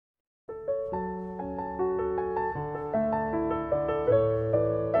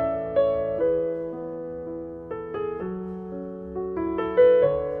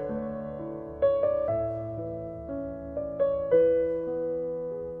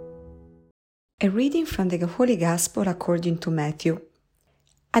A reading from the Holy Gospel according to Matthew.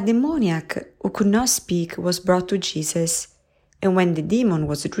 A demoniac who could not speak was brought to Jesus, and when the demon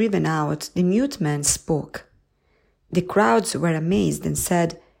was driven out, the mute man spoke. The crowds were amazed and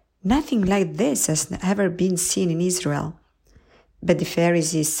said, "Nothing like this has ever been seen in Israel." But the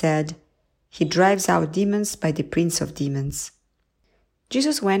Pharisees said, "He drives out demons by the prince of demons."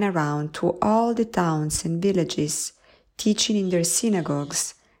 Jesus went around to all the towns and villages, teaching in their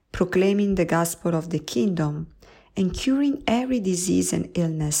synagogues, proclaiming the gospel of the kingdom, and curing every disease and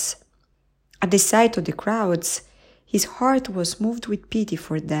illness. At the sight of the crowds, his heart was moved with pity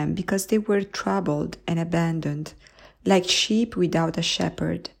for them because they were troubled and abandoned, like sheep without a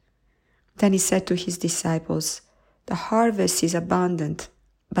shepherd. Then he said to his disciples, "The harvest is abundant,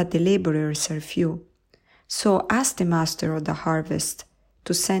 but the laborers are few. So ask the master of the harvest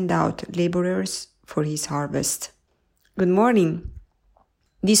to send out laborers for his harvest." Good morning.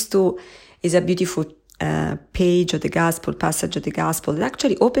 This too is a beautiful page of the gospel, passage of the gospel that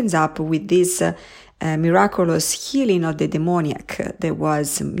actually opens up with this miraculous healing of the demoniac that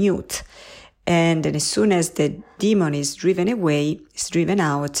was mute. And as soon as the demon is driven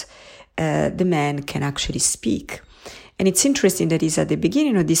out, the man can actually speak. And it's interesting that it's at the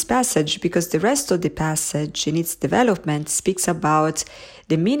beginning of this passage because the rest of the passage in its development speaks about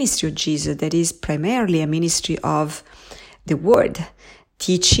the ministry of Jesus that is primarily a ministry of the word,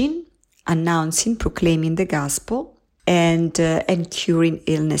 teaching, announcing, proclaiming the gospel, and curing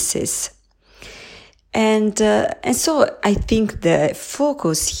illnesses. And so I think the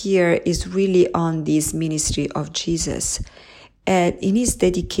focus here is really on this ministry of Jesus and in his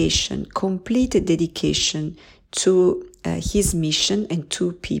dedication, complete dedication to his mission and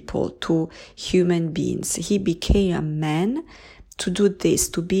to people, to human beings. He became a man to do this,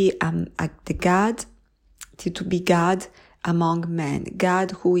 to be to be God among men, God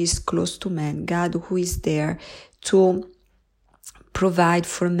who is close to men, God who is there to provide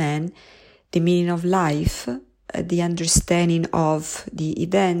for men the meaning of life, the understanding of the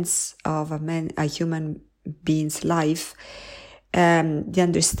events of a human being's life, the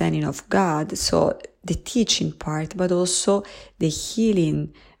understanding of God. So the teaching part, but also the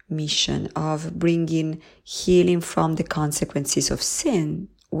healing mission of bringing healing from the consequences of sin,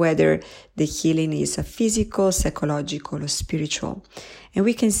 whether the healing is a physical, psychological, or spiritual. And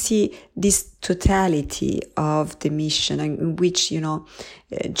we can see this totality of the mission in which,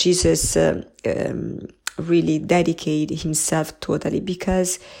 Jesus really dedicated himself totally,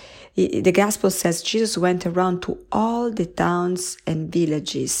 because the gospel says Jesus went around to all the towns and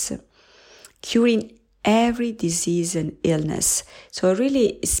villages, curing every disease and illness. So it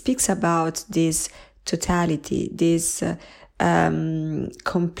really speaks about this totality, this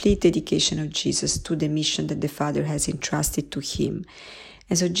complete dedication of Jesus to the mission that the Father has entrusted to him.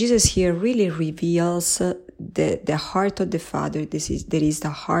 And so Jesus here really reveals the heart of the Father. There is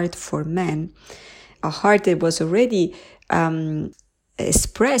the heart for man, a heart that was already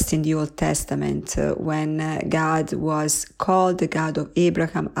expressed in the Old Testament when God was called the God of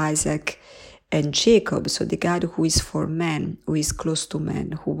Abraham, Isaac, and Jacob. So the God who is for man, who is close to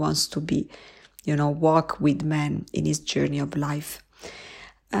man, who wants to be walk with man in his journey of life.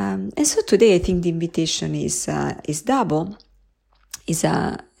 And so today I think the invitation is double.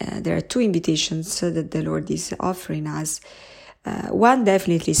 There are two invitations that the Lord is offering us. One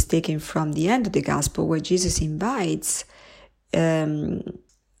definitely is taken from the end of the gospel, where Jesus invites,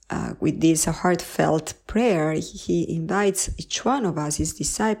 with this heartfelt prayer, he invites each one of us, his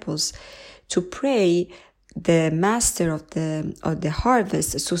disciples, to pray the master of the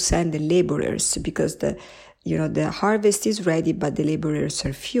harvest to send the laborers, because the harvest is ready, but the laborers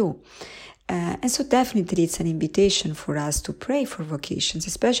are few. And so definitely it's an invitation for us to pray for vocations,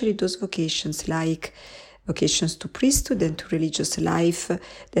 especially those vocations like vocations to priesthood and to religious life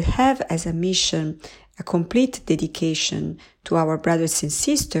that have as a mission a complete dedication to our brothers and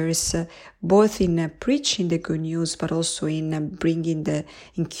sisters, both in preaching the good news, but also in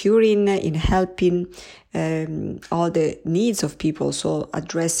curing, in helping all the needs of people, so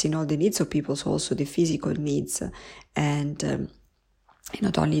addressing all the needs of people, so also the physical needs and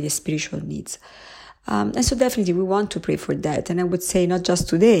not only the spiritual needs. And so definitely we want to pray for that. And I would say not just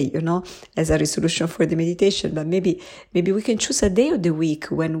today, as a resolution for the meditation, but maybe we can choose a day of the week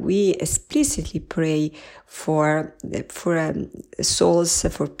when we explicitly pray for souls,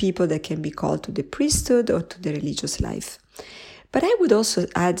 for people that can be called to the priesthood or to the religious life. But I would also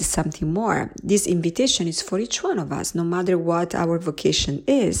add something more. This invitation is for each one of us, no matter what our vocation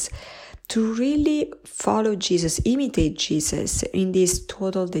is, to really follow Jesus, imitate Jesus in this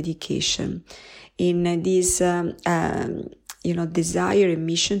total dedication, in this desire and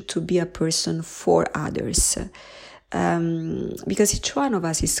mission to be a person for others. Because each one of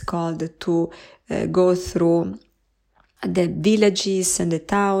us is called to go through the villages and the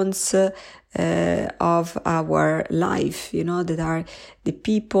towns of our life, that are the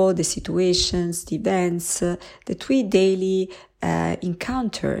people, the situations, the events that we daily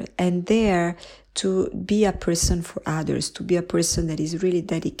encounter, and there to be a person for others, to be a person that is really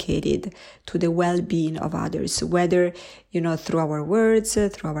dedicated to the well-being of others, whether, through our words,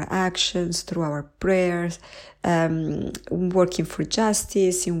 through our actions, through our prayers, working for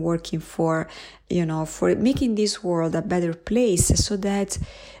justice, in working for making this world a better place, so that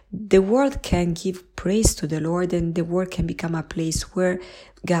the world can give praise to the Lord, and the world can become a place where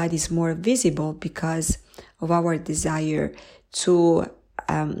God is more visible because of our desire to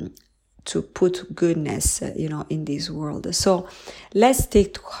put goodness, in this world. So let's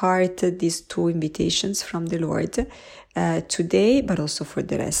take to heart these two invitations from the Lord today, but also for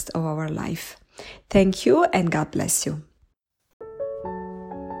the rest of our life. Thank you, and God bless you.